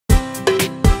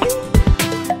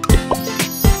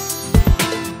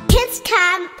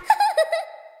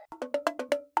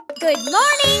Good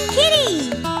morning,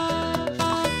 kitty!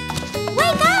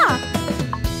 Wake up!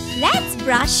 Let's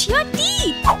brush your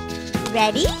teeth.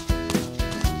 Ready?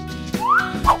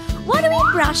 What do we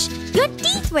brush your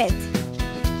teeth with?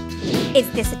 Is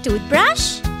this a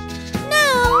toothbrush?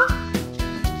 No.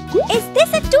 Is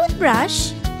this a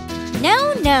toothbrush?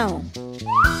 No, no.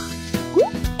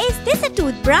 Is this a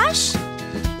toothbrush?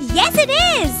 Yes, it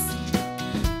is!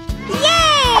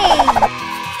 Yay!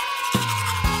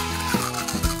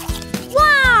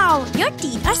 Wow! Your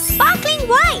teeth are sparkling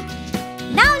white.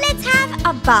 Now let's have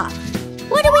a bath.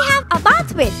 What do we have a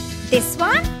bath with? This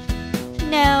one?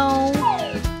 No.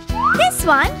 This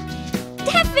one?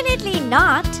 Definitely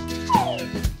not.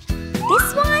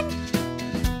 This one?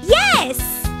 Yes!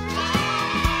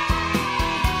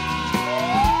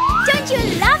 Don't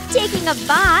you love taking a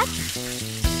bath?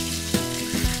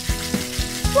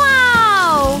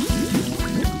 Wow!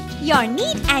 You're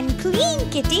neat and clean,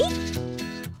 kitty.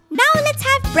 Now let's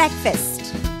have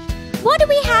breakfast. What do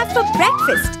we have for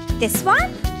breakfast? This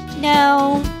one?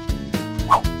 No.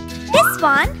 This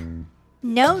one?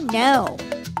 No, no.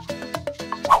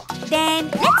 Then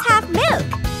let's have milk.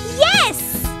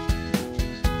 Yes!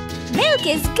 Milk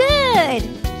is good.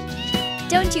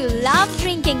 Don't you love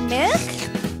drinking milk?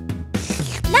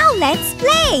 Now let's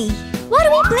play. What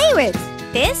do we play with?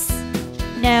 This?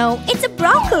 No, it's a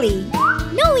broccoli.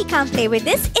 No, we can't play with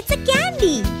this. It's a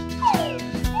candy.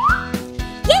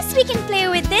 Yes, we can play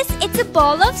with this. It's a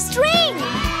ball of string.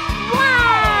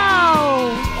 Wow!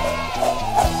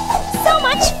 So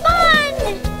much fun!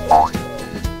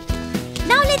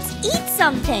 Now let's eat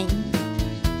something.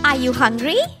 Are you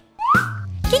hungry?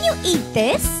 Can you eat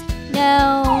this?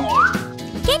 No.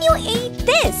 Can you eat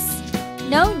this?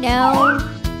 No, no.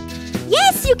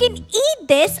 Yes, you can eat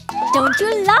this. Don't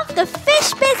you love the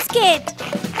fish biscuit?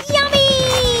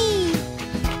 Yummy!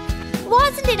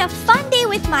 Wasn't it a fun day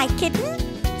with my kitten?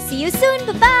 See you soon.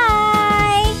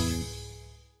 Bye-bye.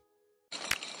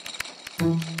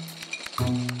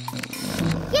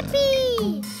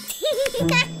 Yippee!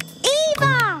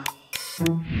 Eva!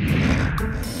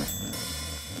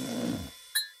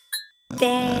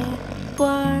 There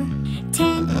were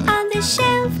 10 on the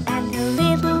shelf, and the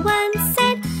little one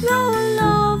said, roll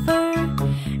over,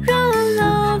 roll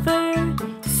over.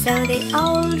 So they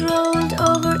all rolled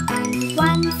over and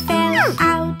one fell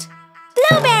out.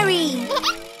 Blueberry!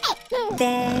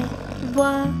 There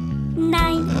were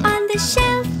 9 on the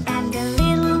shelf, and the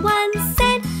little one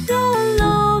said, roll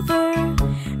over,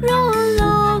 roll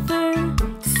over.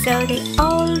 So they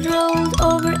all rolled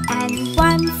over and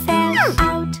one fell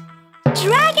out.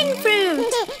 Dragon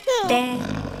fruit! There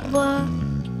were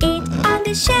 8 on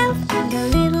the shelf, and the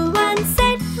little one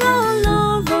said, roll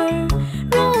over,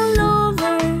 roll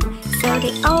over. So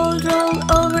they all rolled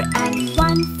over and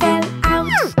one fell out.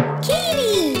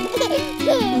 Kiwi!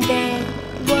 There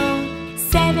were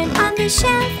 7 on the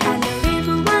shelf, and the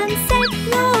little one said,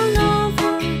 roll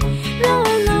over,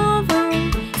 roll over.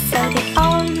 So they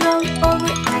all rolled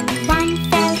over and one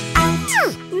fell out.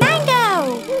 Mango!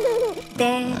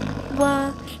 There were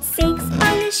 6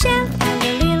 on the shelf, and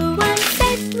the little one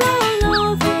said, roll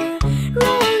over,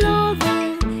 roll over.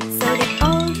 So they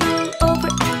all rolled over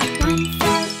and one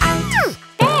fell out.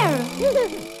 Pear!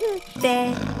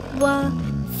 There were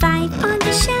 5 on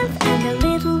the shelf, and the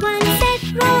little one said,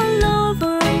 roll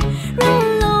over,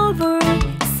 roll over.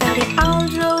 So they all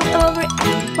rolled over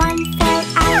and one fell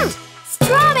out.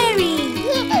 Strawberry!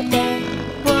 There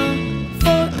were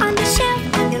 4 on the shelf,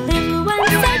 and the little one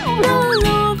said, roll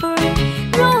over,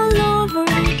 roll over.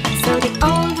 So they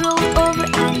all rolled over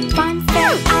and one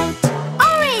fell out.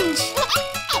 Orange!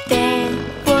 There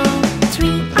were 3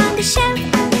 on the shelf,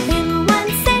 and the little one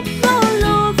said, roll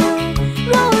over,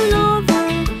 roll over.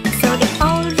 So they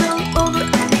all rolled over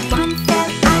and one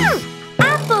fell out.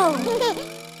 Apple!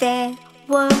 There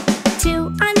were 2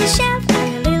 on the shelf, and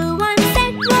the little one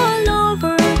said, roll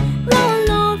over, roll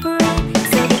over.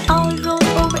 So they all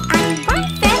rolled over and one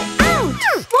fell out.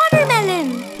 Watermelon!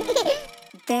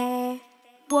 There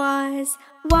was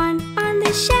 1 on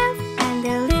the shelf, and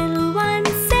the little one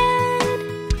said,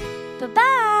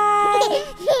 bye-bye.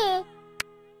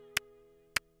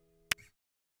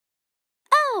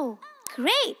 Oh,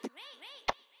 great!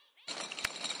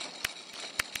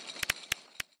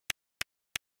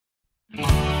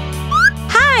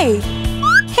 Hi!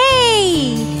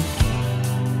 Hey!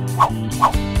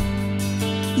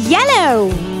 Yellow!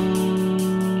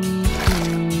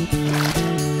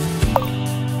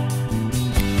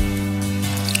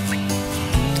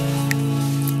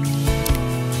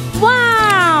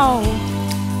 Wow!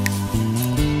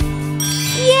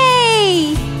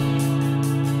 Yay!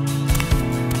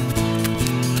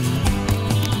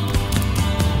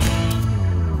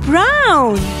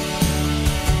 brown.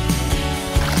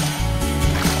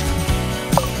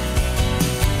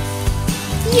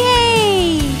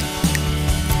 Yay!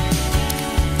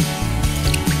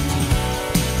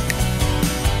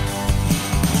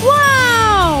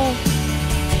 Wow!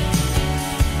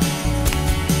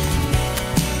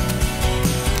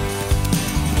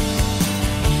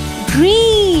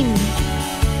 Green.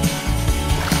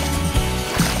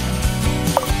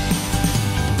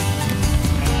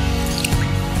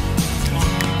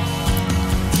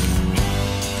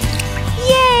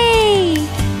 Yay!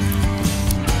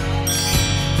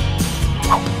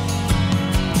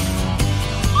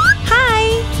 Hi.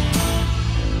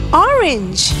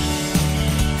 Orange.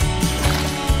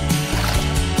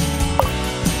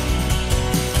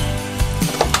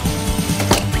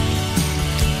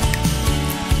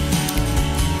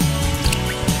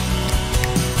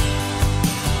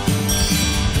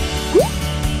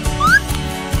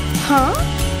 Huh?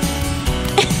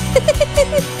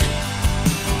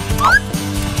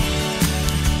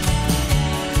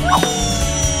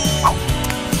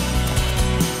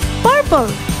 Purple.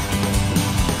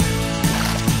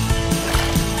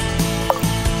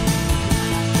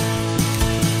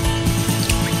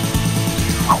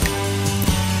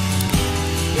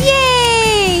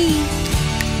 Yay!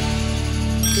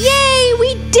 Yay, we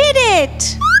did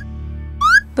it!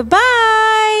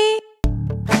 Bye-bye!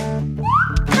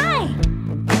 Hi,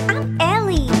 I'm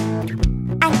Elly,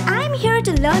 and I'm here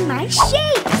to learn my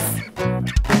shapes.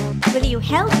 Will you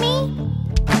help me?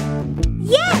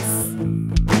 Yes!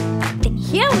 Then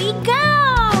here we go!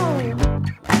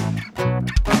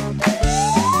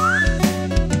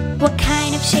 What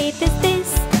kind of shape is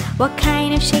this? What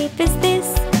kind of shape is this?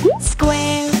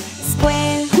 Square,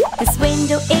 square. This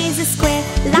window is a square,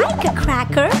 like a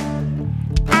cracker.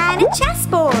 And a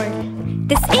chessboard.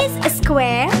 This is a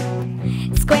square.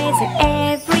 Squares are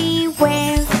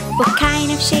everywhere. What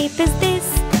kind of shape is this?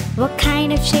 What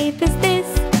kind of shape is this?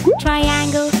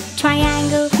 Triangle,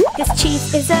 triangle. This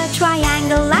cheese is a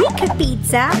triangle, like a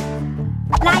pizza,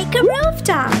 like a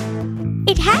rooftop.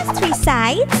 It has 3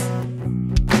 sides.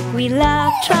 We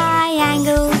love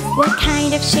triangles. What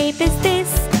kind of shape is this?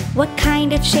 What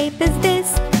kind of shape is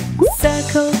this?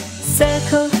 Circle,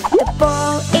 circle. The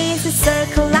ball is a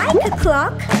circle, like a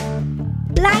clock,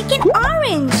 like an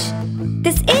orange.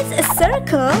 This is a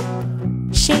circle.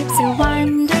 Shapes are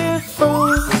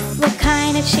wonderful. What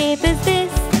kind of shape is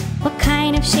this? What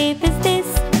kind of shape is this?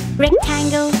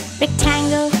 Rectangle,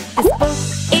 rectangle. This book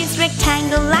is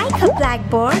rectangle, like a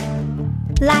blackboard,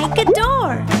 like a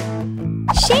door.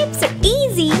 Shapes are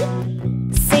easy.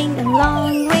 Sing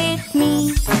along with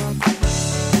me.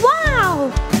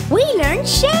 Wow! We learned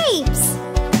shapes.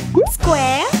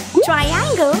 Square,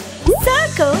 triangle,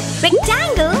 circle,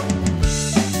 rectangle.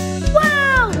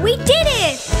 Wow! We did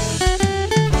it!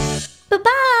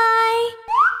 Bye-bye!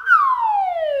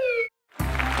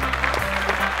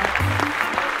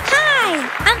 Hi!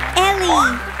 I'm Elly.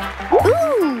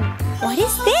 Ooh! What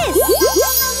is this?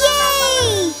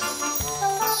 Yay!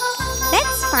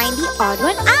 Let's find the odd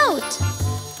one out.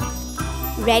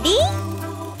 Ready?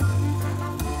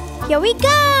 Here we go!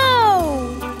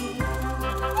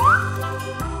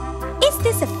 Is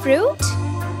this a fruit?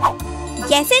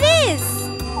 Yes, it is!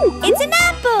 It's an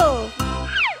apple!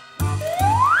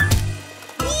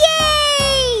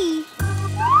 Yay!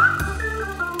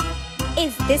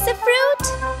 Is this a fruit?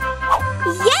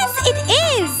 Yes, it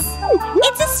is!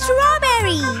 It's a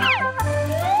strawberry!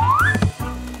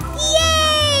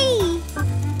 Yay!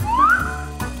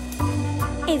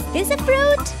 Is this a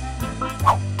fruit?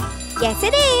 Yes,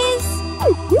 it is!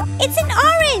 It's an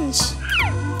orange!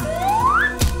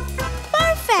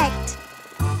 Perfect!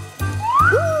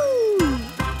 Ooh!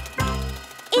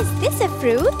 Is this a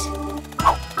fruit?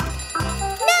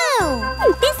 No!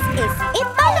 This is a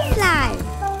butterfly!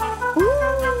 Ooh!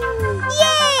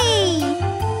 Yay!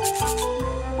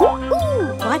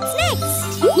 Ooh! What's next?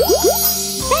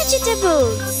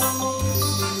 Vegetables!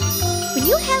 Will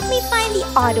you help me find the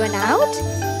odd one out?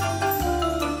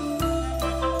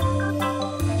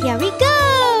 Here we go!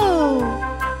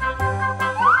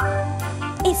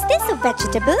 Is this a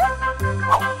vegetable?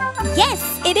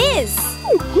 Yes, it is!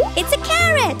 It's a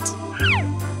carrot!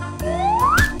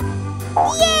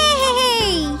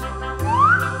 Yay!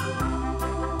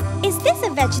 Is this a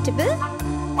vegetable?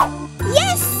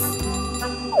 Yes!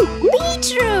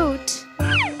 Beetroot!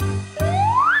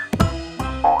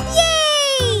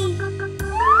 Yay!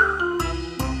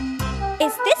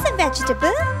 Is this a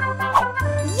vegetable?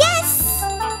 Yes!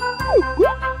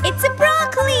 It's a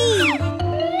broccoli!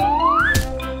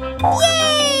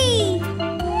 Yay!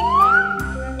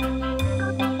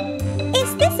 Is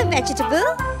this a vegetable?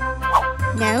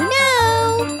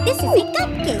 This is a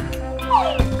cupcake.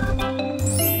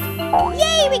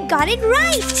 Yay, we got it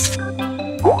right!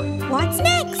 What's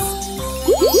next?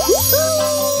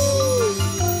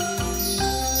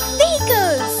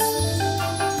 Vehicles!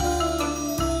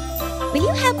 Will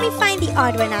you help me find the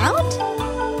odd one out?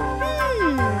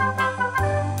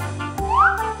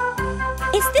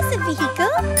 Is this a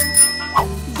vehicle?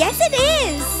 Yes, it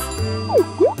is!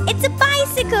 It's a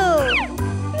bicycle!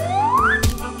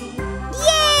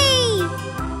 Yay!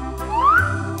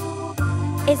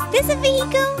 Is this a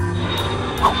vehicle?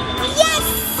 Yes!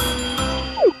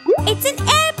 It's an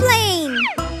airplane!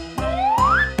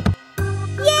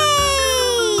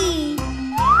 Yay!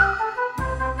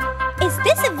 Is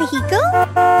this a vehicle?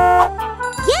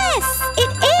 Yes,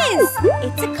 it is!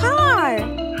 It's a car!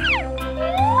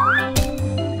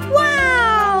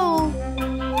 Wow!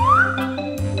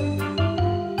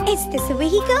 Is this a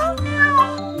vehicle?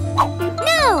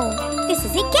 No, this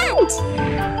is a cat!